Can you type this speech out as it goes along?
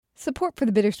Support for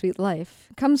The Bittersweet Life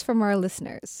comes from our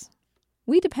listeners.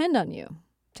 We depend on you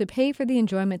to pay for the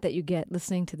enjoyment that you get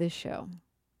listening to this show,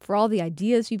 for all the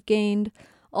ideas you've gained,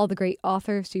 all the great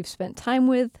authors you've spent time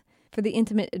with, for the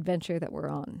intimate adventure that we're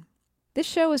on. This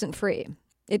show isn't free.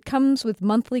 It comes with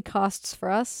monthly costs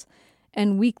for us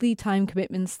and weekly time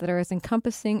commitments that are as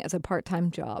encompassing as a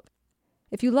part-time job.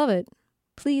 If you love it,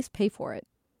 please pay for it.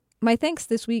 My thanks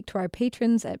this week to our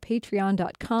patrons at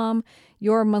patreon.com.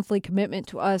 Your monthly commitment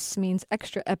to us means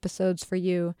extra episodes for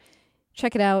you.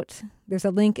 Check it out. There's a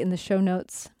link in the show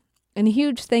notes. And a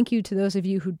huge thank you to those of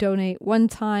you who donate one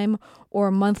time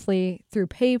or monthly through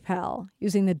PayPal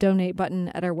using the donate button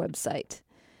at our website.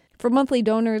 For monthly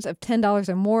donors of $10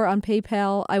 or more on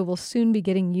PayPal, I will soon be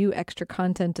getting you extra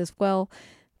content as well.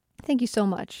 Thank you so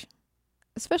much,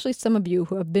 especially some of you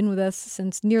who have been with us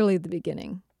since nearly the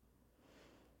beginning.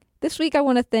 This week, I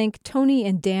want to thank Tony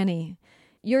and Danny.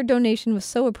 Your donation was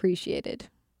so appreciated.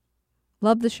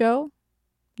 Love the show?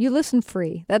 You listen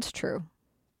free, that's true.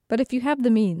 But if you have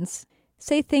the means,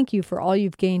 say thank you for all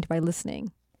you've gained by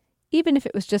listening, even if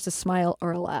it was just a smile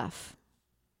or a laugh.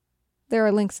 There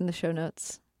are links in the show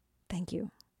notes. Thank you.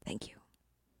 Thank you.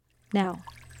 Now,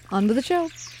 on with the show.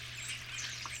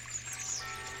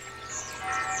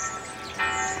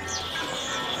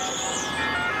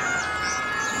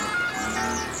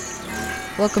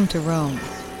 Welcome to Rome.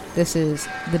 This is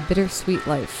The Bittersweet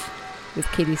Life with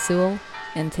Katie Sewell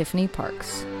and Tiffany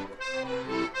Parks.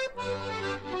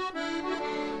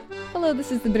 Hello,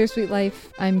 this is The Bittersweet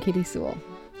Life. I'm Katie Sewell.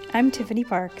 I'm Tiffany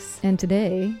Parks. And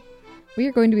today, we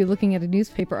are going to be looking at a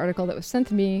newspaper article that was sent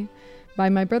to me by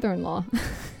my brother-in-law.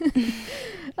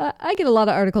 I get a lot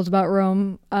of articles about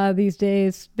Rome these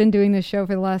days. Been doing this show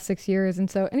for the last 6 years,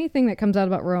 and so anything that comes out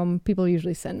about Rome, people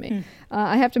usually send me.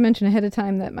 I have to mention ahead of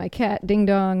time that my cat, Ding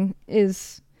Dong,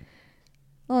 is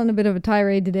on a bit of a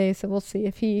tirade today, so we'll see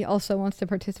if he also wants to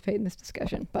participate in this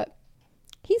discussion. But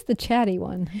he's the chatty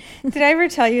one. Did I ever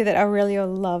tell you that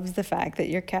Aurelio loves the fact that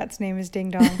your cat's name is Ding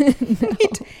Dong? No.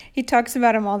 He talks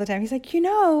about him all the time. He's like,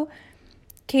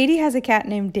 Katie has a cat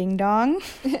named Ding Dong.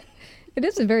 It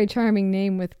is a very charming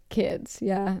name with kids,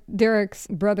 yeah. Derek's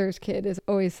brother's kid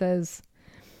always says,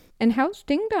 "And how's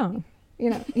Ding Dong?"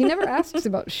 He never asks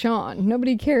about Sean.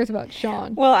 Nobody cares about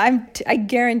Sean. Well, I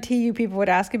guarantee you people would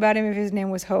ask about him if his name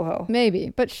was Ho-Ho.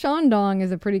 Maybe, but Sean Dong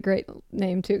is a pretty great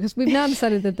name too, because we've now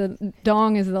decided that the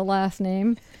Dong is the last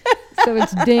name, so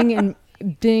it's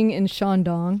Ding and Sean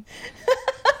Dong,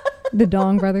 the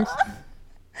Dong brothers.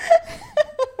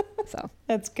 So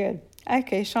that's good.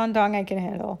 Okay, Sean Dong I can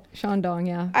handle. Sean Dong,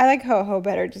 yeah. I like Ho-Ho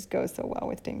better. It just goes so well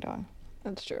with Ding Dong.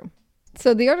 That's true.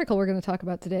 So the article we're going to talk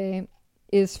about today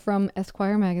is from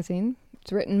Esquire magazine.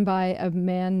 It's written by a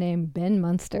man named Ben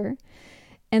Munster.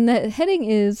 And the heading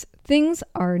is, "Things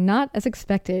Are Not As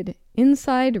Expected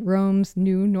Inside Rome's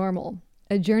New Normal.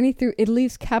 A Journey Through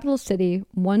Italy's Capital City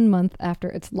 1 month after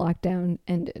its lockdown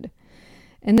ended."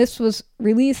 And this was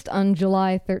released on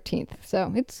July 13th.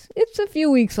 So it's a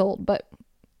few weeks old, but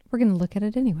we're going to look at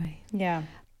it anyway. Yeah.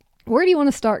 Where do you want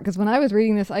to start? Because when I was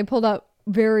reading this, I pulled out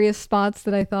various spots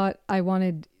that I thought I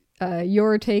wanted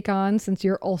your take on, since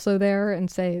you're also there,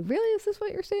 and say, really, is this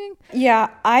what you're seeing? Yeah,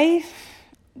 I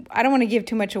don't want to give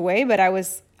too much away, but I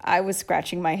was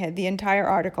scratching my head the entire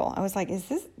article. I was like,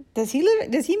 does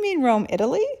he mean Rome,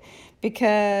 Italy?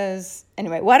 Because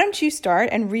anyway, why don't you start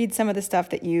and read some of the stuff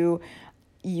that you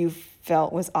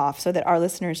felt was off so that our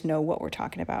listeners know what we're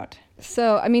talking about.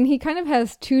 So, he kind of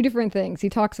has two different things. He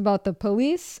talks about the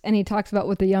police and he talks about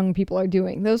what the young people are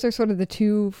doing. Those are sort of the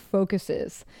two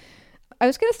focuses. I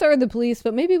was going to start with the police,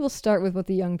 but maybe we'll start with what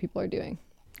the young people are doing.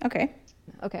 Okay.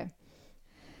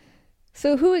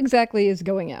 So who exactly is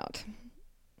going out?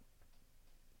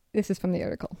 This is from the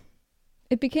article.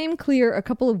 "It became clear a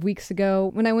couple of weeks ago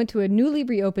when I went to a newly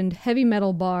reopened heavy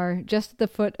metal bar just at the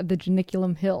foot of the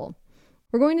Janiculum Hill.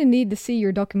 We're going to need to see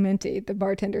your documenti," the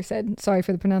bartender said. Sorry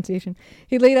for the pronunciation.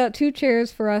 He laid out 2 chairs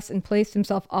for us and placed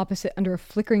himself opposite under a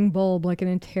flickering bulb like an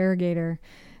interrogator.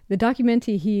 The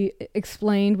documenti, he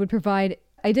explained, would provide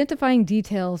identifying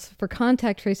details for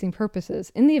contact tracing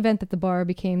purposes in the event that the bar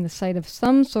became the site of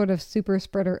some sort of super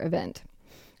spreader event.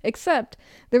 Except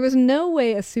there was no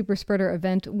way a super spreader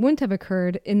event wouldn't have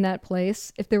occurred in that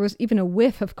place if there was even a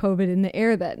whiff of COVID in the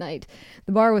air that night.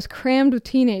 The bar was crammed with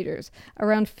teenagers,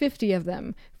 around 50 of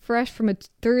them, fresh from a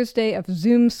Thursday of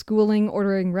Zoom schooling,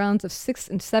 ordering rounds of 6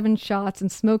 and 7 shots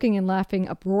and smoking and laughing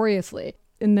uproariously.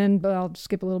 And then, but I'll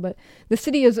skip a little bit. The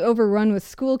city is overrun with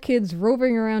school kids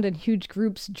roving around in huge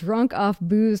groups, drunk off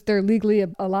booze they're legally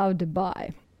allowed to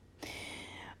buy.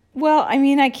 Well,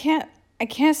 I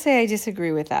can't say I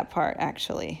disagree with that part,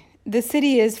 actually. The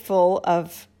city is full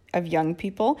of of young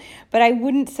people, but I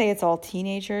wouldn't say it's all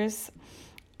teenagers.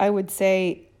 I would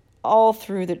say all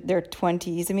through their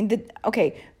 20s. I mean,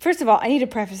 okay, first of all, I need to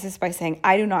preface this by saying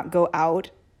I do not go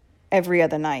out every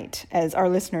other night, as our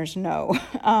listeners know.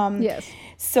 Yes.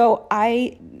 So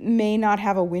I may not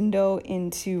have a window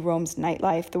into Rome's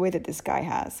nightlife the way that this guy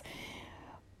has.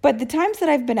 But the times that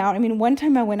I've been out, I mean, one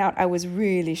time I went out, I was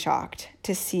really shocked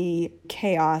to see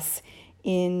chaos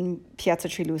in Piazza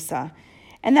Trilussa.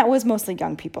 And that was mostly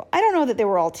young people. I don't know that they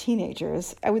were all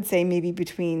teenagers. I would say maybe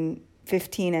between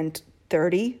 15 and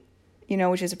 30,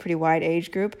 which is a pretty wide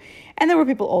age group. And there were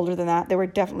people older than that. There were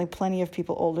definitely plenty of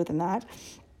people older than that.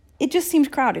 It just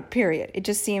seemed crowded, period. It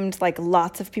just seemed like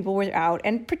lots of people were out,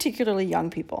 and particularly young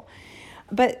people.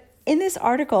 But in this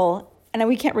article, and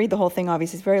we can't read the whole thing,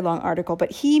 obviously, it's a very long article,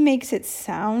 but he makes it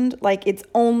sound like it's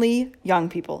only young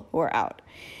people who are out,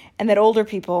 and that older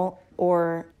people,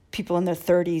 or people in their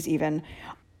 30s even,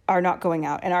 are not going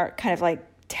out and are kind of like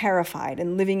terrified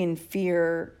and living in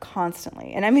fear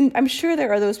constantly. And I mean, I'm sure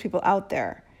there are those people out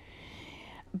there,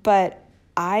 but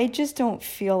I just don't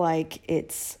feel like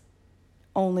it's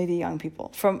only the young people.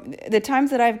 From the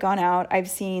times that I've gone out, I've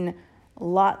seen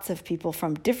lots of people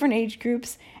from different age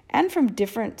groups and from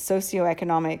different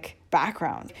socioeconomic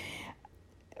backgrounds.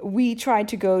 We tried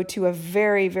to go to a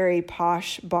very, very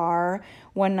posh bar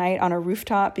one night on a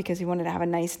rooftop because we wanted to have a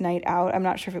nice night out. I'm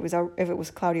not sure if it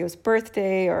was Claudio's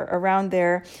birthday or around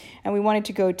there. And we wanted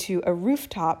to go to a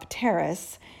rooftop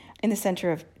terrace in the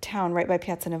center of town, right by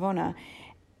Piazza Navona.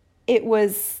 It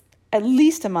was at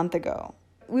least a month ago.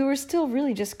 We were still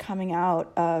really just coming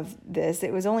out of this.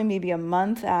 It was only maybe a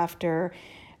month after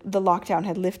the lockdown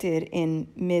had lifted in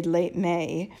mid-late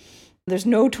May. There's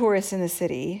no tourists in the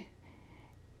city.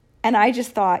 And I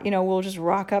just thought, we'll just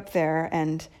rock up there.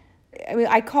 And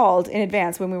I called in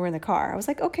advance when we were in the car. I was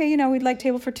like, okay, we'd like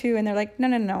table for two. And they're like,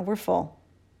 no, we're full.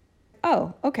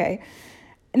 Oh, okay.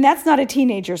 And that's not a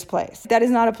teenager's place. That is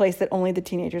not a place that only the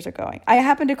teenagers are going. I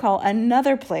happened to call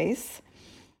another place,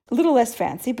 a little less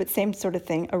fancy, but same sort of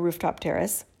thing, a rooftop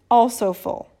terrace, also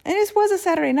full. And this was a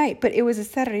Saturday night, but it was a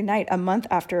Saturday night a month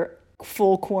after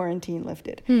full quarantine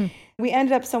lifted. We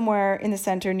ended up somewhere in the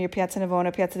center near Piazza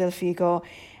Navona, Piazza del Fico,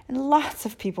 and lots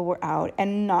of people were out,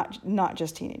 and not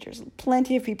just teenagers.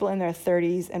 Plenty of people in their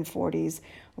 30s and 40s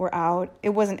were out. It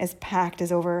wasn't as packed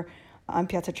as over on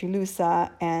Piazza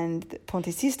Trilussa and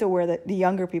Ponte Sisto, where the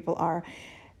younger people are.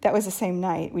 That was the same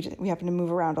night. We happened to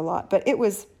move around a lot, but it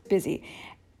was busy.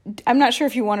 I'm not sure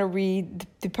if you want to read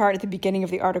the part at the beginning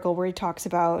of the article where he talks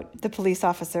about the police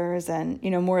officers and,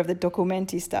 more of the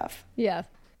documenti stuff. Yeah.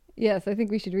 Yes, I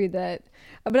think we should read that.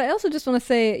 But I also just want to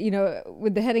say,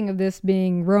 with the heading of this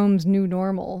being Rome's new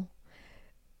normal,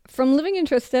 from living in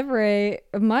Trastevere,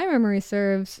 if my memory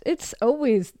serves, it's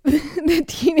always the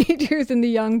teenagers and the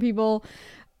young people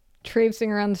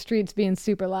traipsing around the streets being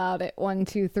super loud at 1,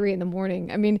 2, 3 in the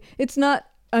morning. I mean, it's not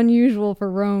unusual for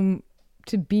Rome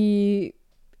to be,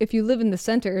 if you live in the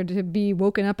center, to be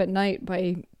woken up at night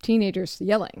by teenagers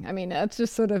yelling. I mean, that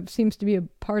just sort of seems to be a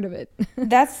part of it.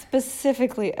 That's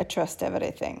specifically a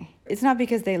Trastevere thing. It's not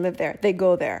because they live there. They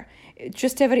go there.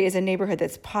 Trastevere is a neighborhood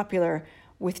that's popular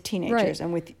with teenagers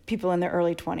and with people in their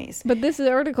early 20s. But this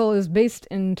article is based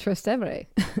in Trastevere.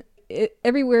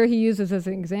 Everywhere he uses as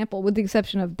an example, with the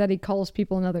exception of that he calls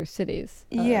people in other cities.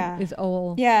 Is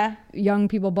all young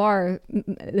people bar,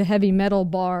 the heavy metal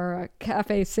bar,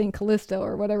 Cafe St. Callisto,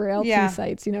 or whatever else he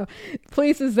cites.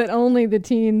 Places that only the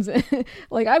teens,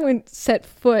 like I wouldn't set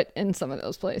foot in some of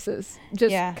those places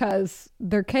just because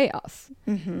they're chaos.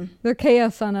 Mm-hmm. They're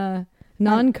chaos on a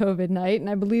non-COVID night, and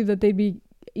I believe that they'd be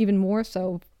even more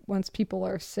so once people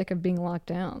are sick of being locked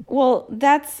down. Well,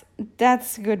 that's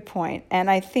a good point. And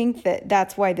I think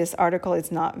that's why this article is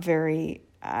not very,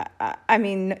 I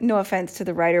mean, no offense to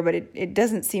the writer, but it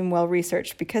doesn't seem well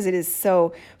researched because it is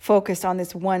so focused on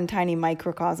this one tiny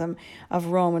microcosm of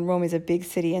Rome. And Rome is a big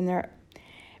city, and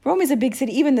Rome is a big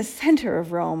city. Even the center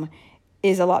of Rome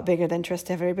is a lot bigger than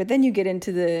Trastevere. But then you get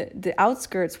into the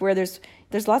outskirts where there's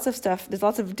lots of stuff. There's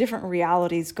lots of different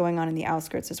realities going on in the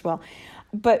outskirts as well.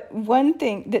 But one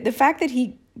thing, the fact that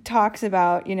he talks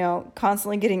about,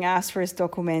 constantly getting asked for his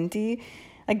documenti,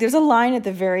 like there's a line at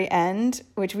the very end,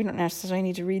 which we don't necessarily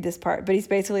need to read this part, but he's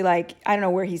basically like, I don't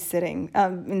know where he's sitting,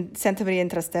 in Santa Maria in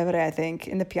Trastevere, I think,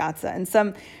 in the piazza. And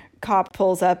some cop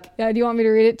pulls up. Yeah, do you want me to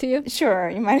read it to you? Sure,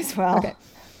 you might as well. Okay,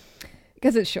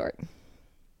 because it's short.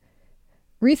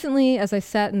 Recently, as I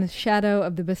sat in the shadow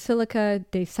of the Basilica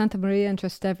de Santa Maria in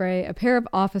Trastevere, a pair of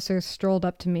officers strolled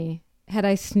up to me. Had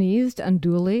I sneezed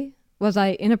unduly? Was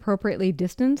I inappropriately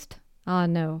distanced? Ah,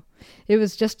 no. It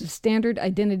was just a standard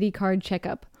identity card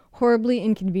checkup, horribly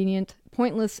inconvenient,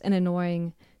 pointless and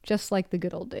annoying, just like the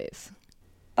good old days.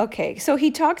 Okay, so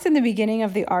he talks in the beginning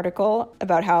of the article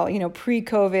about how,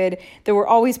 pre-COVID, there were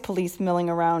always police milling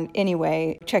around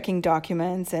anyway, checking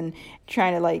documents and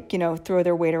trying to throw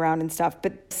their weight around and stuff.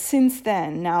 But since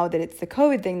then, now that it's the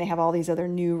COVID thing, they have all these other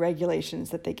new regulations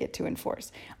that they get to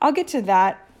enforce. I'll get to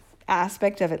that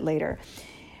aspect of it later.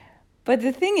 But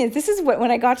the thing is, this is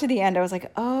when I got to the end, I was like,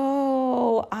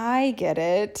 oh, I get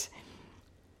it.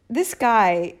 This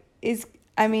guy is,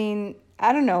 I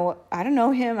don't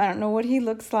know him. I don't know what he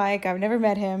looks like. I've never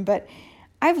met him, but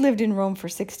I've lived in Rome for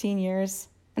 16 years.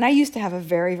 And I used to have a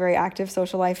very, very active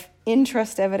social life in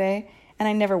Trastevere, and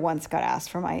I never once got asked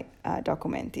for my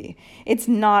documenti. It's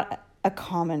not a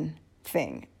common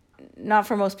thing, not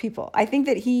for most people. I think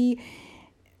that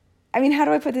how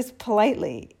do I put this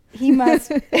politely? He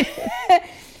must,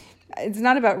 it's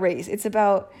not about race. It's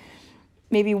about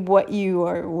maybe what you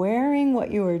are wearing,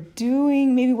 what you are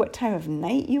doing, maybe what time of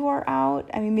night you are out.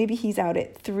 Maybe he's out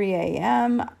at 3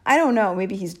 a.m. I don't know.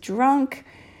 Maybe he's drunk.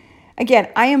 Again,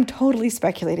 I am totally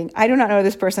speculating. I do not know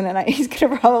this person, and he's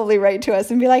going to probably write to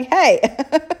us and be like, hey,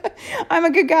 I'm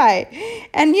a good guy.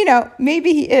 And,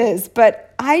 maybe he is,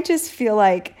 but I just feel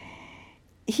like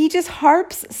he just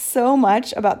harps so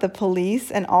much about the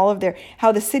police and all of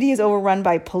how the city is overrun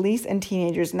by police and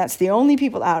teenagers, and that's the only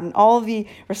people out, and all of the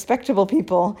respectable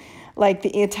people, like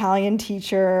the Italian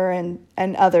teacher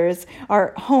and others,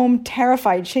 are home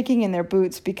terrified, shaking in their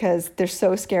boots because they're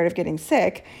so scared of getting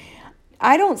sick.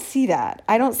 I don't see that.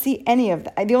 I don't see any of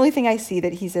that. The only thing I see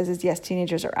that he says is, yes,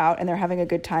 teenagers are out and they're having a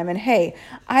good time. And hey,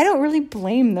 I don't really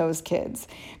blame those kids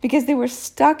because they were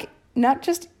stuck, not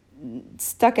just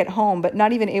stuck at home, but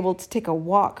not even able to take a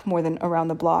walk more than around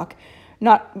the block,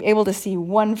 not able to see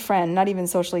one friend, not even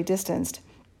socially distanced,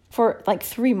 for like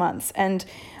 3 months. And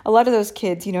a lot of those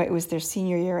kids, it was their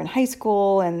senior year in high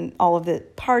school, and all of the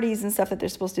parties and stuff that they're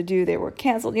supposed to do, they were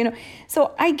canceled,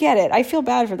 So I get it. I feel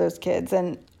bad for those kids,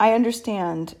 and I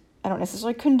understand. I don't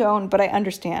necessarily condone, but I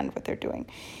understand what they're doing.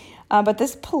 But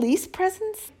this police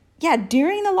presence, yeah,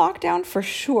 during the lockdown, for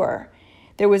sure,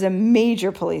 there was a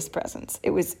major police presence.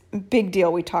 It was a big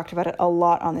deal. We talked about it a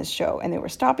lot on this show. And they were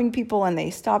stopping people, and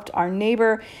they stopped our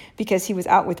neighbor because he was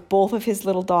out with both of his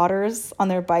little daughters on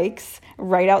their bikes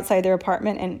right outside their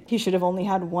apartment, and he should have only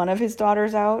had one of his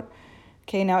daughters out.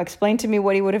 Okay, now explain to me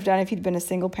what he would have done if he'd been a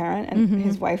single parent and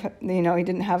his wife, he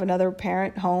didn't have another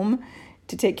parent home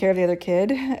to take care of the other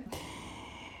kid.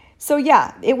 So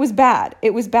yeah, it was bad.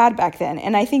 It was bad back then.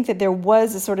 And I think that there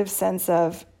was a sort of sense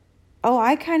of, oh,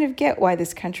 I kind of get why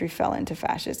this country fell into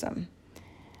fascism.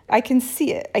 I can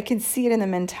see it. I can see it in the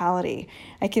mentality.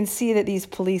 I can see that these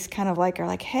police kind of are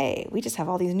like, hey, we just have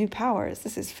all these new powers.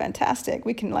 This is fantastic.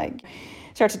 We can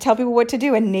start to tell people what to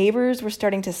do. And neighbors were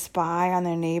starting to spy on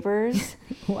their neighbors.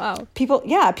 Wow.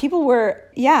 People were,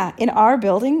 in our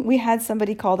building, we had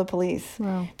somebody call the police.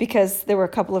 Wow. Because there were a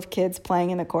couple of kids playing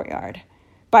in the courtyard.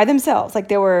 By themselves.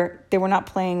 They were not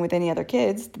playing with any other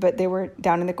kids, but they were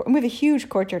down in the court. We have a huge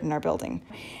courtyard in our building.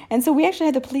 And so we actually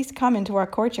had the police come into our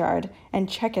courtyard and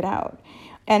check it out.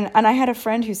 And I had a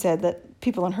friend who said that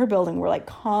people in her building were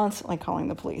constantly calling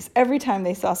the police every time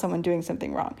they saw someone doing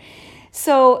something wrong.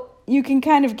 So you can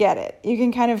kind of get it. You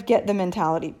can kind of get the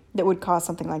mentality that would cause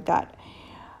something like that.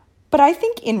 But I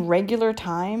think in regular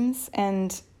times,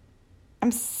 and I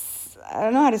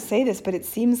don't know how to say this, but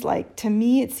to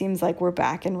me, it seems like we're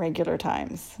back in regular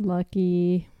times.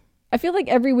 Lucky. I feel like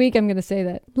every week I'm going to say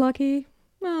that. Lucky.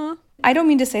 Aw. I don't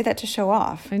mean to say that to show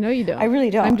off. I know you don't. I really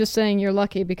don't. I'm just saying you're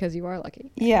lucky because you are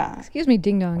lucky. Yeah. Excuse me,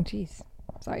 ding dong. Jeez.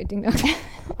 Sorry, ding dong.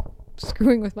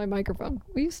 Screwing with my microphone.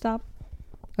 Will you stop?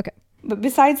 Okay. But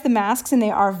besides the masks, and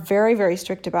they are very, very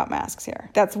strict about masks here.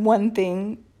 That's one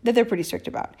thing that they're pretty strict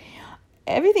about.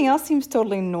 Everything else seems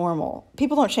totally normal.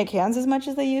 People don't shake hands as much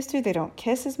as they used to. They don't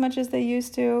kiss as much as they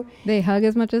used to. They hug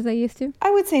as much as they used to?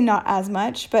 I would say not as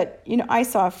much, but, I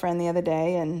saw a friend the other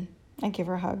day, and I gave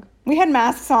her a hug. We had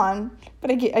masks on,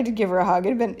 but I did give her a hug.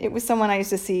 It was someone I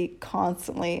used to see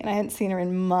constantly, and I hadn't seen her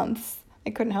in months. I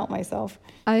couldn't help myself.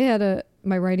 I had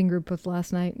my writing group with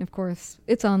last night, and of course,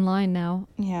 it's online now.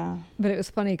 Yeah. But it was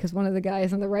funny because one of the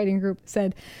guys in the writing group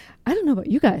said, I don't know about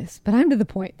you guys, but I'm to the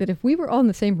point that if we were all in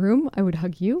the same room, I would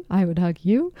hug you, I would hug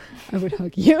you, I would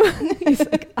hug you. He's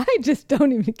like, I just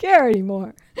don't even care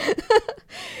anymore.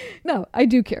 No, I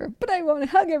do care, but I want to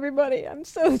hug everybody. I'm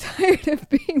so tired of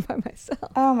being by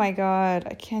myself. Oh my God,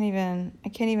 I can't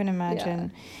even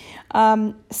imagine.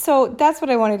 Yeah. So that's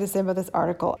what I wanted to say about this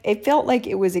article. It felt like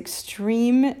it was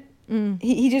extreme.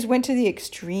 He just went to the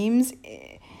extremes.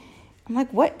 I'm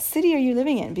like, what city are you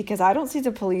living in? Because I don't see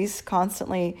the police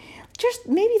constantly, just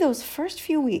maybe those first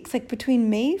few weeks, between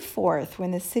May 4th,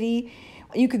 when the city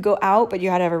You could go out, but you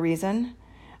had to have a reason.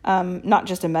 Not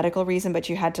just a medical reason, but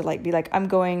you had to be like, I'm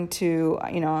going to,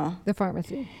 The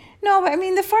pharmacy. No, but I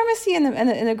mean, the pharmacy and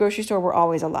the grocery store were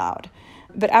always allowed.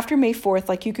 But after May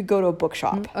 4th, you could go to a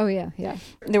bookshop. Oh, yeah, yeah.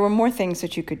 There were more things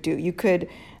that you could do. You could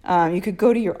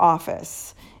go to your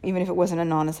office, even if it wasn't a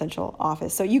non-essential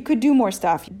office. So you could do more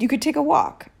stuff. You could take a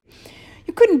walk.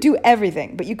 You couldn't do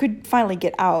everything, but you could finally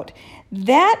get out.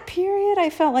 That period, I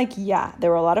felt like, there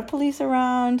were a lot of police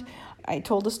around. I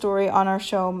told a story on our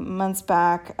show months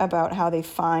back about how they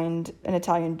fined an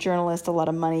Italian journalist a lot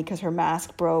of money because her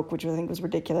mask broke, which I think was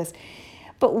ridiculous.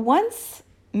 But once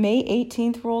May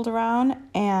 18th rolled around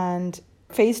and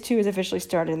phase 2 is officially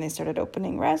started, and they started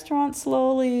opening restaurants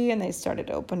slowly, and they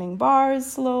started opening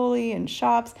bars slowly and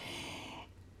shops,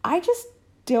 I just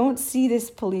don't see this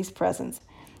police presence.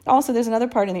 Also, there's another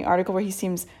part in the article where he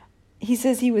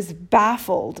says he was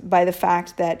baffled by the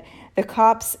fact that the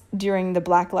cops during the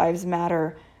Black Lives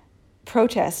Matter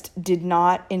protest did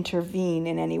not intervene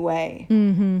in any way.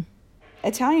 Mm-hmm.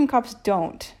 Italian cops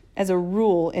don't, as a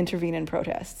rule, intervene in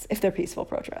protests if they're peaceful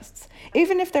protests.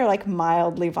 Even if they're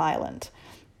mildly violent,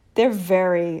 they're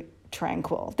very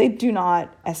tranquil. They do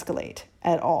not escalate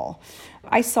at all.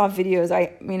 I saw videos.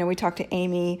 We talked to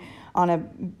Amy on a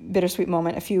Bittersweet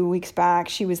Moment a few weeks back.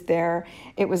 She was there.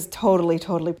 It was totally,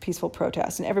 totally peaceful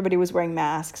protest, and everybody was wearing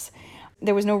masks.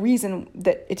 There was no reason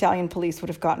that Italian police would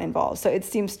have gotten involved. So it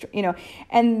seems,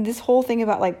 and this whole thing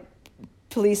about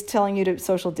police telling you to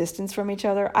social distance from each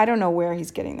other, I don't know where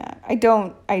he's getting that. I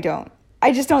don't.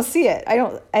 I just don't see it. I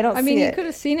don't see it. He could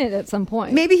have seen it at some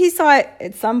point. Maybe he saw it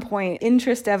at some point in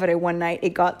Trastevere one night.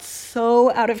 It got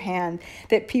so out of hand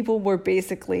that people were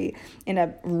basically in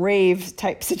a rave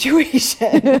type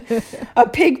situation, a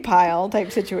pig pile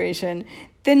type situation,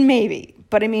 then maybe.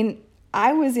 But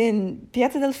I was in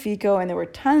Piazza del Fico and there were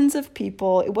tons of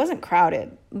people. It wasn't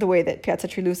crowded the way that Piazza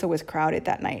Trilussa was crowded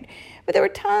that night. But there were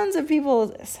tons of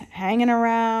people hanging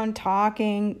around,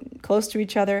 talking, close to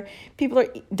each other. People are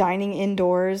dining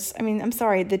indoors. I'm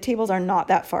sorry, the tables are not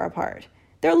that far apart.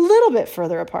 They're a little bit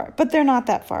further apart, but they're not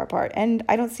that far apart. And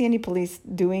I don't see any police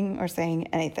doing or saying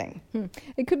anything.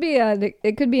 It could be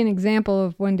an example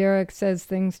of when Derek says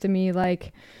things to me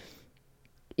like,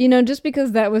 just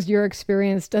because that was your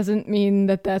experience doesn't mean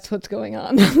that that's what's going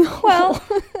on. Well,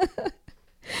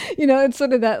 it's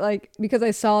sort of that because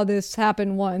I saw this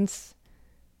happen once,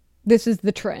 this is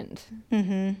the trend.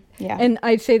 Mm-hmm. Yeah. And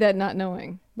I say that not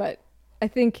knowing, but I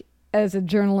think as a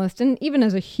journalist and even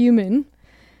as a human,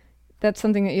 that's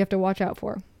something that you have to watch out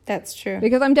for. That's true.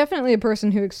 Because I'm definitely a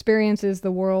person who experiences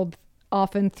the world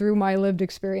often through my lived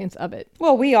experience of it.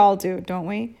 Well, we all do, don't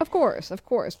we? Of course.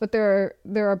 But there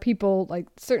are people,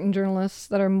 certain journalists,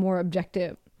 that are more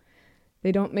objective.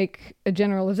 They don't make a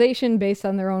generalization based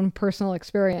on their own personal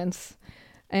experience.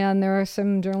 And there are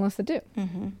some journalists that do.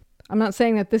 Mm-hmm. I'm not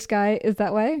saying that this guy is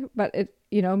that way, but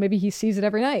maybe he sees it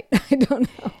every night. I don't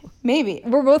know. Maybe.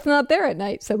 We're both not there at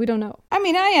night, so we don't know. I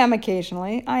am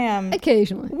occasionally.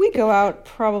 Occasionally. We go out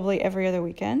probably every other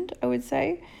weekend, I would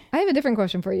say. I have a different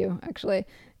question for you, actually.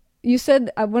 You said,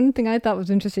 one thing I thought was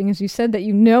interesting is you said that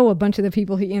you know a bunch of the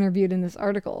people he interviewed in this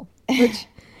article, which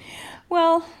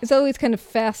well, it's always kind of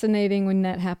fascinating when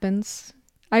that happens.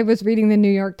 I was reading the New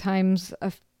York Times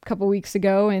a couple weeks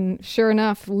ago, and sure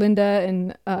enough, Linda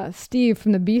and Steve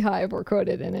from the Beehive were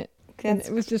quoted in it. That's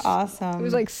it was just awesome. It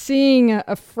was like seeing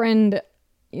a friend,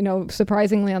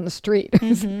 surprisingly on the street.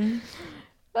 Mm-hmm.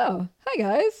 Oh, hi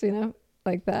guys,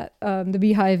 like that. The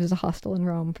Beehive is a hostel in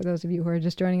Rome, for those of you who are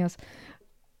just joining us.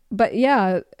 But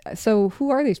yeah, so who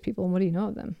are these people and what do you know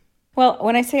of them? Well,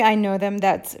 when I say I know them,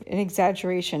 that's an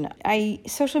exaggeration.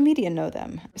 Social media know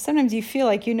them. Sometimes you feel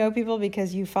like you know people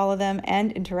because you follow them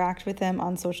and interact with them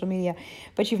on social media,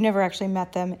 but you've never actually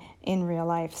met them in real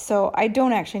life. So I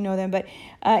don't actually know them, but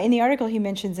in the article he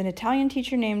mentions an Italian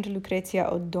teacher named Lucrezia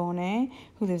Oddone,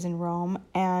 who lives in Rome,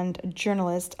 and a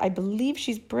journalist. I believe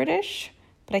she's British,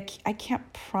 but I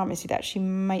can't promise you that. She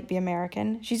might be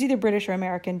American. She's either British or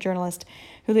American journalist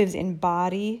who lives in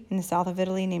Bari in the south of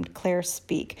Italy named Claire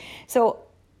Speak. So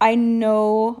I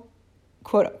know,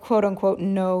 quote unquote,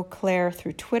 know Claire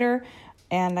through Twitter,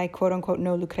 and I quote unquote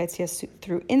know Lucrezia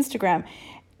through Instagram,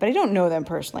 but I don't know them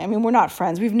personally. We're not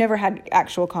friends. We've never had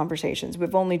actual conversations.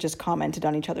 We've only just commented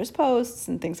on each other's posts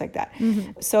and things like that.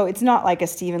 Mm-hmm. So it's not like a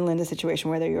Steve and Linda situation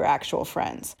where they're your actual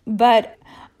friends. But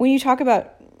when you talk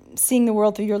about seeing the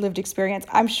world through your lived experience,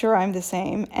 I'm sure I'm the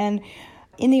same. And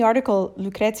in the article,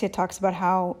 Lucrezia talks about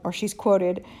how, or she's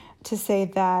quoted to say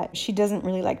that she doesn't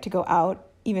really like to go out,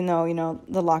 even though,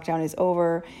 the lockdown is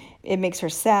over. It makes her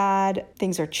sad.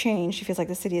 Things are changed. She feels like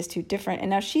the city is too different. And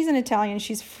now she's an Italian.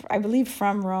 She's, I believe,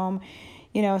 from Rome.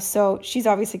 So she's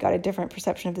obviously got a different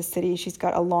perception of the city. She's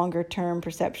got a longer term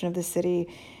perception of the city.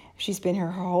 She's been here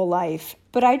her whole life.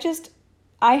 But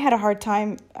I had a hard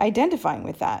time identifying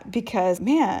with that because,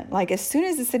 man, like as soon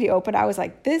as the city opened, I was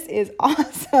like, this is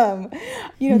awesome.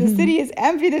 The city is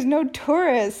empty. There's no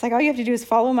tourists. Like all you have to do is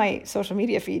follow my social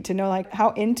media feed to know like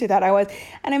how into that I was.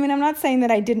 And I mean, I'm not saying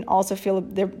that I didn't also feel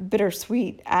the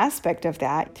bittersweet aspect of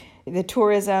that. The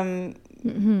tourism,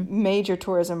 major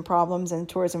tourism problems and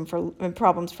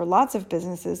problems for lots of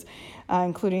businesses,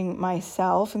 including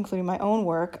myself, including my own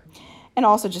work. And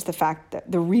also just the fact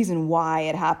that the reason why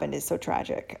it happened is so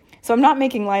tragic. So I'm not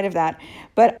making light of that,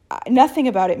 but nothing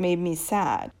about it made me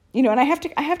sad. And I have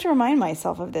to remind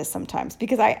myself of this sometimes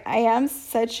because I am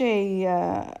such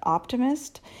a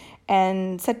optimist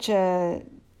and such a,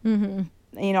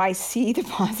 I see the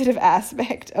positive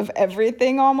aspect of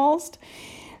everything almost,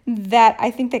 that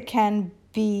I think that can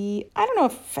be, I don't know,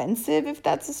 offensive, if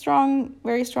that's a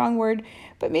very strong word,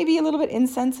 but maybe a little bit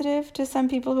insensitive to some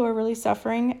people who are really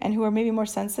suffering and who are maybe more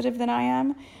sensitive than I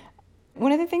am.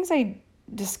 One of the things I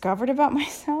discovered about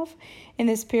myself in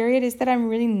this period is that I'm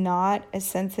really not as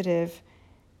sensitive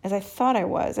as I thought I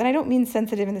was. And I don't mean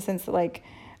sensitive in the sense that like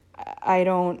I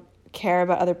don't care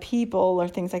about other people or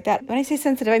things like that. When I say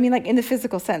sensitive, I mean like in the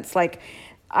physical sense, like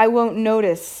I won't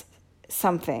notice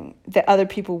something that other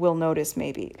people will notice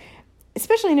maybe,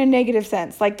 especially in a negative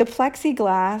sense, like the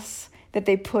plexiglass that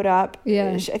they put up.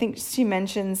 Yeah. I think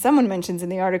someone mentions in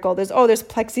the article, there's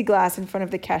plexiglass in front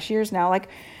of the cashiers now. Like,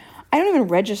 I don't even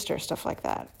register stuff like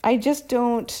that. I just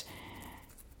don't.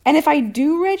 And if I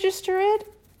do register it,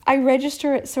 I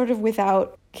register it sort of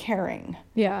without caring.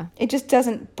 Yeah. It just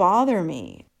doesn't bother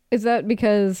me. Is that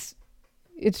because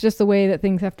it's just the way that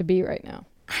things have to be right now?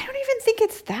 I don't even think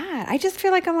it's that. I just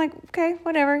feel like I'm like, okay,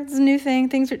 whatever. It's a new thing.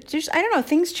 Things are just, I don't know.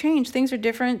 Things change. Things are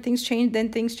different. Things change. Then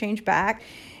things change back.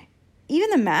 Even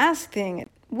the mask thing,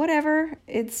 whatever.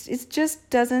 It just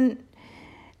doesn't.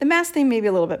 The mask thing maybe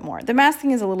a little bit more. The mask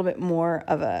thing is a little bit more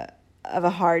of a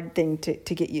hard thing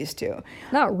to get used to.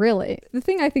 Not really. The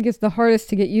thing I think is the hardest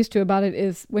to get used to about it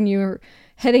is when you're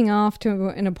heading off to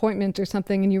an appointment or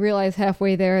something and you realize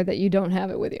halfway there that you don't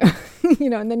have it with you.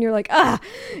 And then you're like,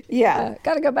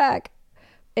 gotta go back.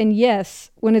 And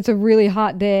yes, when it's a really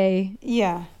hot day,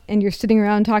 and you're sitting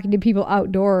around talking to people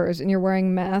outdoors and you're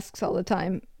wearing masks all the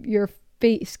time, your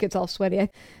face gets all sweaty.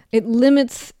 It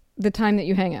limits the time that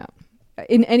you hang out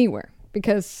in anywhere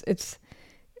because it's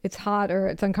hot or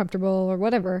it's uncomfortable or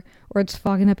whatever, or it's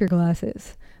fogging up your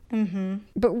glasses. Mm-hmm.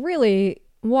 But really,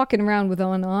 walking around with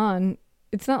one on,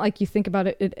 it's not like you think about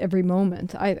it at every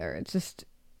moment either. It's just,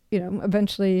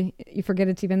 eventually you forget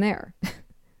it's even there.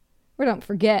 Or don't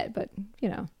forget, but,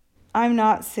 I'm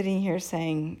not sitting here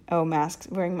saying,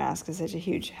 wearing masks is such a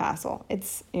huge hassle.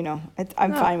 It's,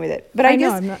 I'm fine with it. But I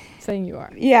guess I'm not saying you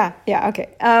are. Yeah,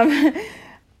 okay.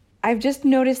 I've just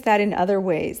noticed that in other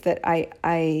ways that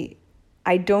I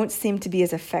don't seem to be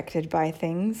as affected by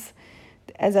things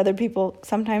as other people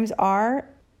sometimes are.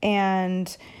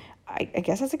 And I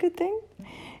guess that's a good thing.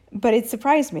 But it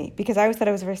surprised me because I always thought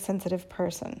I was a very sensitive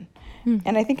person.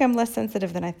 And I think I'm less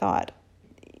sensitive than I thought.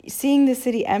 Seeing the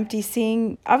city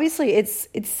empty, obviously it's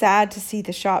sad to see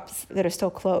the shops that are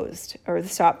still closed or the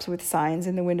shops with signs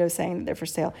in the windows saying that they're for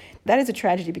sale. That is a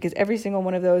tragedy because every single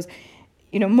one of those,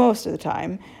 most of the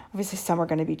time, obviously some are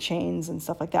going to be chains and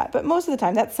stuff like that, but most of the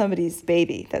time that's somebody's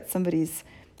baby, that's somebody's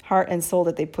heart and soul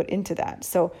that they put into that.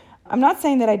 So I'm not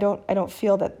saying that I don't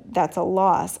feel that that's a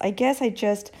loss. I guess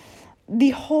the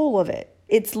whole of it,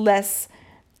 it's less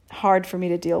hard for me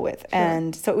to deal with. Sure.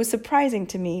 And so it was surprising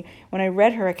to me when I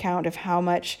read her account of how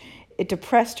much it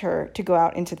depressed her to go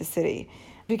out into the city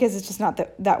because it's just not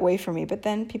that way for me. But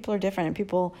then people are different and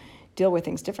people deal with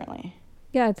things differently.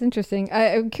 Yeah, it's interesting.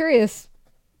 I'm curious,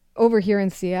 over here in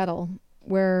Seattle,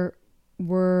 where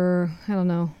I don't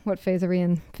know, what phase are we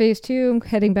in? Phase 2,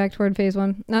 heading back toward phase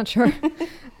 1. Not sure.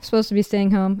 Supposed to be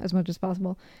staying home as much as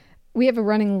possible. We have a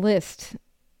running list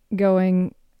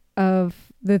going of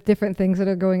the different things that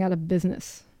are going out of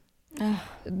business.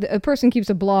 A person keeps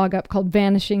a blog up called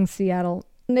Vanishing Seattle.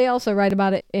 And they also write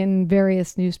about it in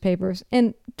various newspapers.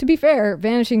 And to be fair,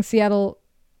 Vanishing Seattle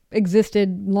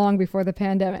existed long before the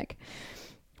pandemic.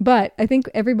 But I think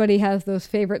everybody has those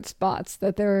favorite spots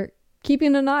that they're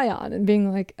keeping an eye on and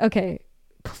being like, okay,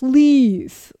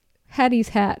 please, Hattie's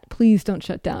Hat, please don't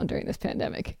shut down during this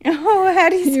pandemic. Oh,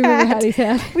 Hattie's Hat. You remember Hattie's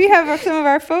Hat? We have some of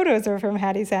our photos are from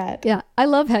Hattie's Hat. Yeah, I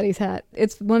love Hattie's Hat.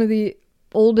 It's one of the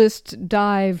oldest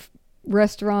dive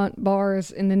restaurant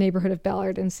bars in the neighborhood of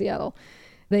Ballard in Seattle.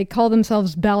 They call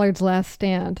themselves Ballard's Last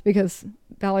Stand because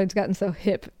Ballard's gotten so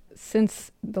hip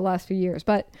since the last few years.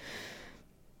 But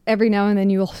every now and then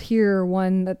you'll hear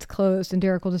one that's closed, and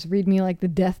Derek will just read me like the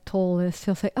death toll list.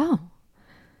 He'll say, oh,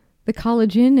 the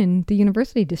College Inn in the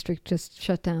University District just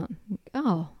shut down.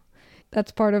 Oh,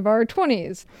 that's part of our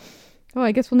 20s. Oh,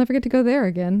 I guess we'll never get to go there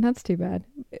again. That's too bad.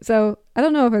 So I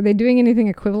don't know if are they doing anything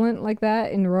equivalent like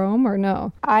that in Rome or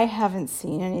no? I haven't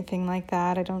seen anything like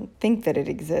that. I don't think that it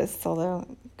exists, although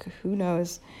who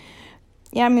knows.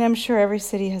 Yeah, I mean, I'm sure every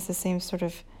city has the same sort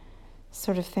of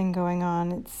thing going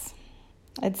on.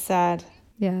 It's sad.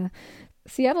 Yeah.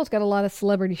 Seattle's got a lot of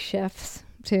celebrity chefs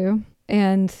too.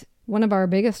 And one of our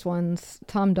biggest ones,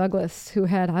 Tom Douglas, who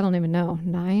had, I don't even know,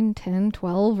 9, 10,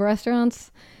 12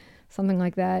 restaurants, something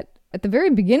like that. At the very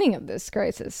beginning of this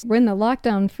crisis, when the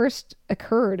lockdown first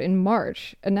occurred in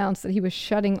March, announced that he was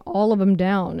shutting all of them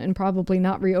down and probably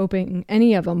not reopening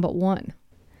any of them but one.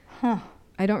 Huh.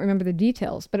 I don't remember the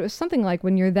details, but it was something like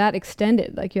when you're that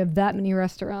extended, like you have that many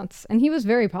restaurants, and he was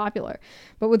very popular.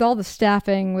 But with all the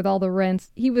staffing, with all the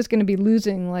rents, he was going to be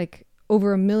losing like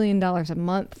over $1 million a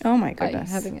month. Oh my by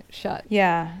goodness. having it shut.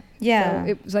 Yeah. Yeah.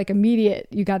 So it was like immediate.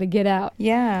 You got to get out.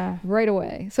 Yeah. Right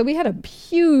away. So we had a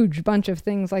huge bunch of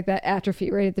things like that atrophy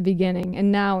right at the beginning.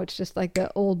 And now it's just like the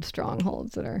old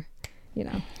strongholds that are,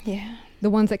 Yeah. the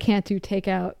ones that can't do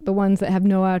takeout, the ones that have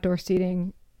no outdoor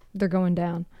seating, they're going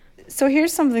down. So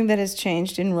here's something that has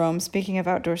changed in Rome, speaking of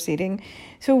outdoor seating.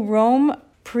 So Rome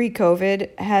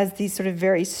pre-COVID has these sort of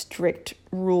very strict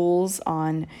rules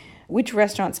on which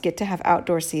restaurants get to have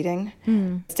outdoor seating.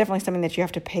 It's definitely something that you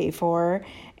have to pay for.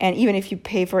 And even if you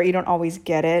pay for it, you don't always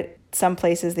get it. Some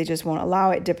places they just won't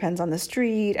allow it. Depends on the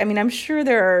street. I mean, I'm sure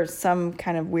there are some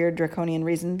kind of weird draconian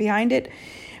reason behind it.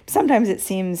 Sometimes it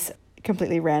seems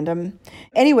completely random.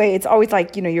 Anyway, it's always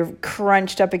like, you're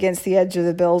crunched up against the edge of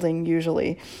the building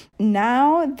usually.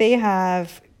 Now they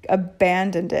have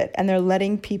abandoned it, and they're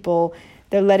letting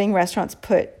restaurants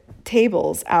put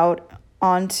tables out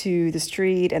onto the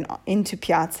street and into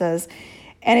piazzas.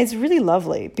 And it's really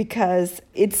lovely because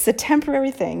it's a temporary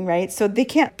thing, right? So they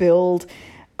can't build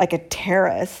like a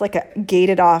terrace, like a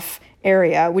gated off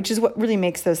area, which is what really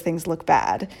makes those things look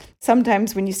bad.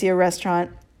 Sometimes when you see a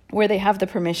restaurant where they have the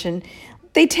permission,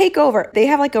 they take over. They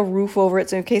have like a roof over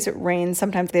it. So in case it rains,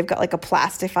 sometimes they've got like a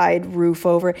plastified roof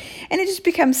over. And it just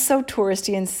becomes so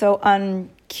touristy and so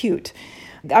uncute.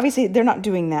 Obviously, they're not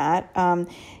doing that. Do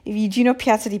you know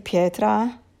Piazza di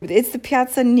Pietra? It's the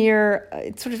piazza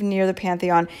it's sort of near the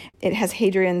Pantheon. It has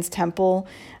Hadrian's temple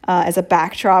as a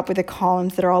backdrop with the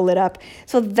columns that are all lit up.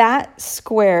 So that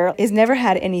square has never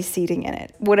had any seating in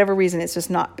it. Whatever reason, it's just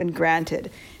not been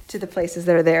granted to the places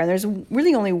that are there. And there's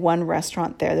really only one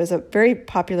restaurant there. There's a very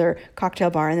popular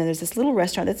cocktail bar, and then there's this little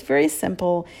restaurant that's very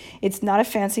simple. It's not a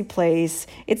fancy place.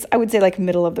 It's, I would say, like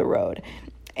middle of the road.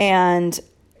 And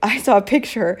I saw a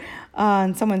picture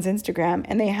on someone's Instagram,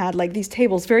 and they had like these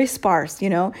tables, very sparse,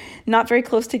 not very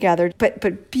close together,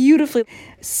 but beautifully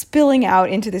spilling out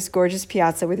into this gorgeous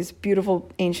piazza with this beautiful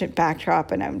ancient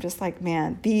backdrop. And I'm just like,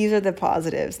 man, these are the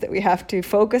positives that we have to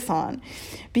focus on,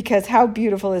 because how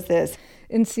beautiful is this?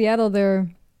 In Seattle,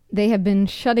 they have been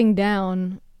shutting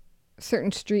down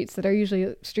certain streets that are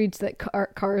usually streets that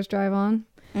cars drive on.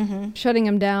 Mm-hmm. Shutting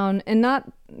them down, and not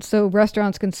so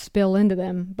restaurants can spill into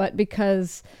them, but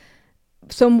because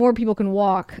so more people can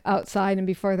walk outside and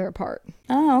be farther apart.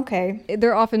 Oh, okay.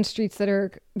 There are often streets that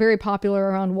are very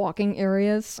popular around walking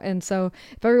areas, and so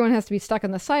if everyone has to be stuck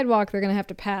on the sidewalk, they're going to have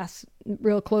to pass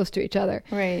real close to each other.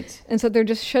 Right. And so they're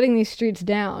just shutting these streets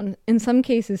down, in some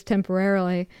cases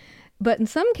temporarily. But in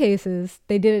some cases,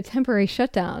 they did a temporary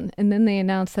shutdown, and then they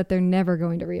announced that they're never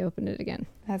going to reopen it again.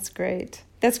 That's great.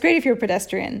 That's great if you're a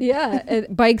pedestrian. Yeah,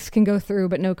 bikes can go through,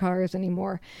 but no cars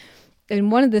anymore.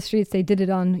 And one of the streets they did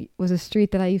it on was a street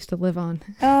that I used to live on.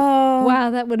 Oh. Wow,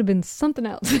 that would have been something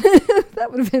else. That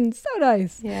would have been so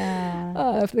nice.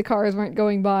 Yeah. If the cars weren't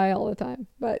going by all the time.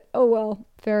 But, oh well,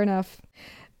 fair enough.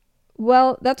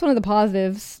 Well, that's one of the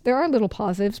positives. There are little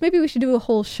positives. Maybe we should do a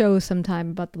whole show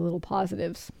sometime about the little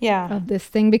positives of this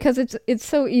thing, because it's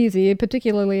so easy,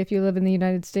 particularly if you live in the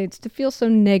United States, to feel so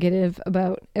negative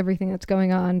about everything that's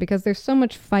going on, because there's so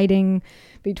much fighting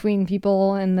between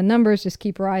people and the numbers just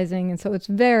keep rising. And so it's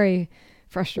very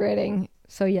frustrating.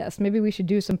 So yes, maybe we should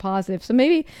do some positive. So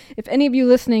maybe if any of you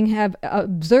listening have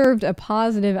observed a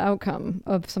positive outcome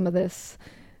of some of this,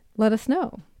 let us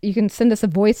know. You can send us a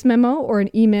voice memo or an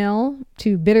email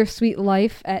to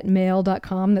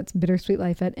bittersweetlife@mail.com. That's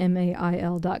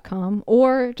bittersweetlife@mail.com.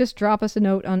 Or just drop us a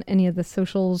note on any of the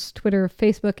socials, Twitter,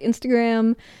 Facebook,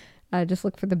 Instagram. Just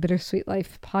look for the Bittersweet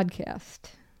Life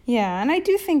podcast. Yeah, and I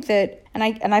do think that, and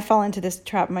I fall into this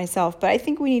trap myself, but I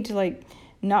think we need to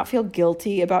not feel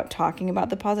guilty about talking about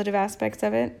the positive aspects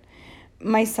of it.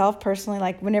 myself personally,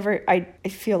 like whenever I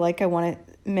feel like I want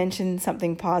to mention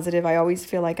something positive, I always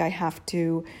feel like I have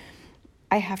to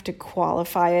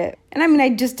qualify it. And I mean, I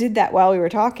just did that while we were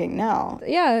talking now.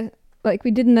 Yeah, like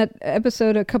we did in that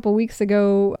episode a couple weeks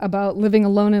ago about living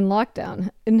alone in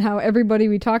lockdown and how everybody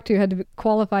we talked to had to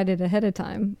qualified it ahead of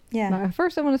time. Yeah. Now,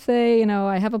 first, I want to say,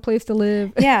 I have a place to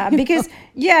live. Yeah, because,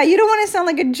 you don't want to sound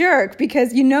like a jerk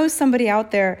because somebody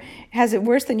out there has it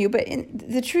worse than you. But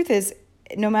the truth is,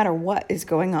 no matter what is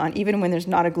going on, even when there's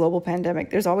not a global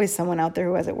pandemic, there's always someone out there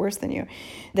who has it worse than you.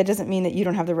 That doesn't mean that you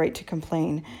don't have the right to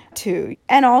complain too.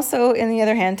 And also, on the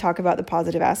other hand, talk about the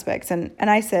positive aspects. And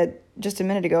I said just a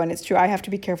minute ago, and it's true, I have to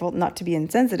be careful not to be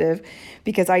insensitive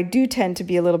because I do tend to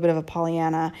be a little bit of a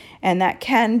Pollyanna, and that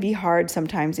can be hard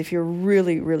sometimes if you're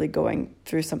really, really going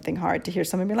through something hard, to hear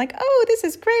someone be like, oh, this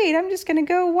is great, I'm just going to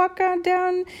go walk on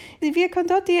down the Via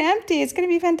Condotti empty, it's going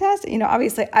to be fantastic.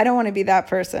 Obviously, I don't want to be that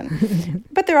person,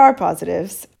 but there are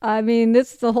positives. I mean,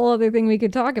 this is a whole other thing we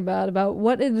could talk about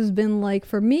what it has been like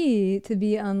for me to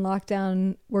be on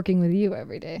lockdown working with you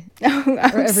every day. Oh,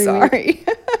 I'm sorry.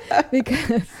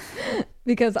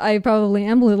 Because I probably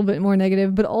am a little bit more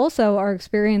negative, but also our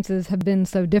experiences have been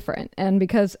so different. And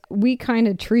because we kind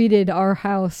of treated our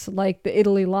house like the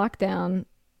Italy lockdown,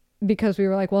 because we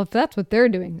were like, well, if that's what they're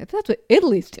doing, if that's what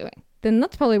Italy's doing, then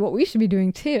that's probably what we should be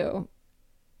doing too.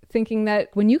 Thinking that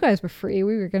when you guys were free,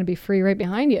 we were going to be free right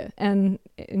behind you. And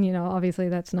obviously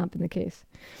that's not been the case.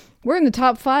 We're in the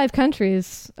top 5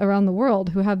 countries around the world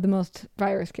who have the most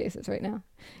virus cases right now.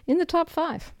 In the top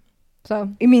 5.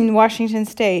 So You mean Washington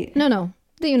State? No,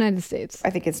 the United States. I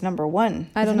think it's number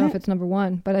 1. I don't know if it's number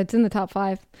 1, but it's in the top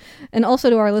 5. And also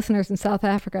to our listeners in South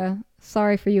Africa,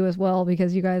 sorry for you as well,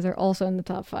 because you guys are also in the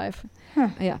top 5. Huh.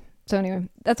 Yeah. So anyway,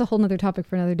 that's a whole nother topic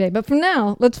for another day. But for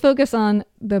now, let's focus on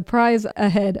the prize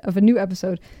ahead of a new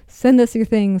episode. Send us your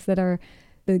things that are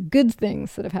the good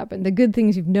things that have happened, the good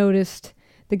things you've noticed,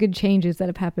 the good changes that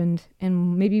have happened,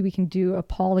 and maybe we can do a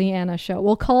Pollyanna show.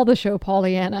 We'll call the show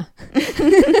Pollyanna.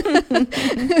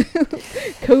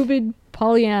 COVID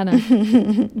Pollyanna.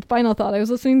 Final thought. I was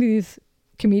listening to these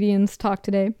comedians talk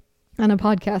today on a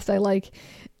podcast I like,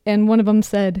 and one of them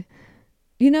said,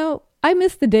 I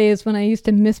miss the days when I used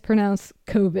to mispronounce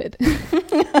COVID.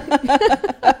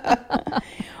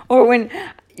 Or when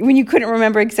you couldn't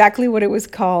remember exactly what it was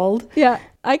called. Yeah,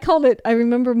 I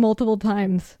remember multiple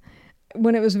times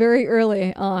when it was very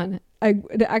early on, I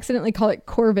accidentally called it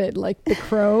Corvid, like the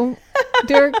crow.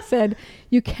 Derek said,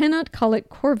 you cannot call it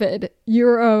Corvid.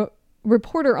 You're a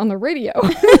reporter on the radio.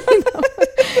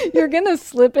 You're going to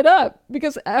slip it up.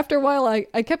 Because after a while, I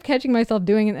kept catching myself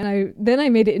doing it, and then I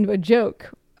made it into a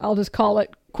joke. I'll just call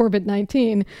it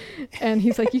Corbett-19. And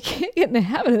he's like, you can't get in the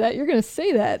habit of that. You're going to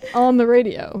say that on the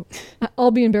radio.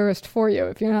 I'll be embarrassed for you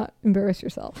if you're not embarrassed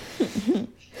yourself.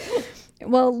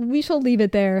 Well, we shall leave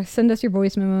it there. Send us your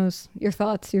voice memos, your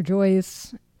thoughts, your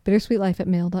joys,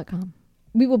 bittersweetlife@mail.com.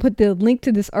 We will put the link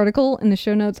to this article in the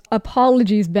show notes.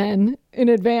 Apologies, Ben, in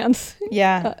advance.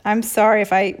 Yeah, I'm sorry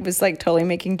if I was totally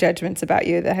making judgments about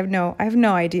you. I have no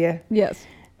idea. Yes.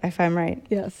 If I'm right.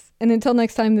 Yes. And until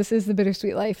next time, this is The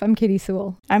Bittersweet Life. I'm Katie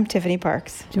Sewell. I'm Tiffany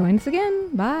Parks. Join us again.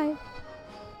 Bye.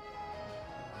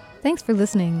 Thanks for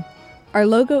listening. Our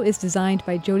logo is designed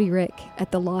by Jody Rick at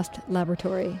The Lost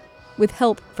Laboratory, with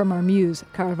help from our muse,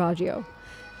 Caravaggio.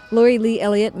 Lori Lee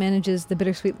Elliott manages The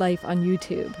Bittersweet Life on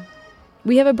YouTube.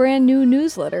 We have a brand new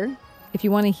newsletter. If you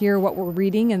want to hear what we're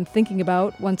reading and thinking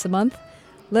about once a month,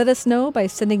 let us know by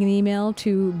sending an email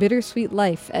to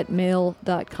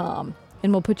bittersweetlife@mail.com,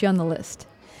 and we'll put you on the list.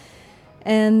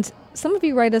 And some of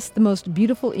you write us the most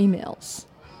beautiful emails.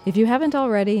 If you haven't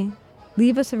already,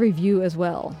 leave us a review as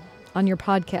well on your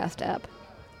podcast app.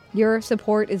 Your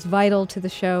support is vital to the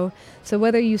show, so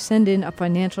whether you send in a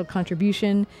financial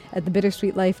contribution at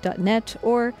thebittersweetlife.net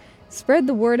or spread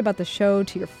the word about the show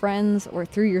to your friends or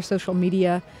through your social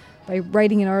media by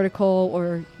writing an article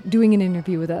or doing an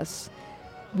interview with us,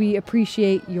 we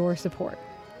appreciate your support.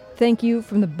 Thank you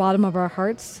from the bottom of our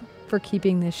hearts for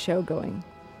keeping this show going.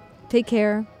 Take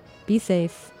care, be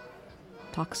safe,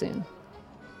 talk soon.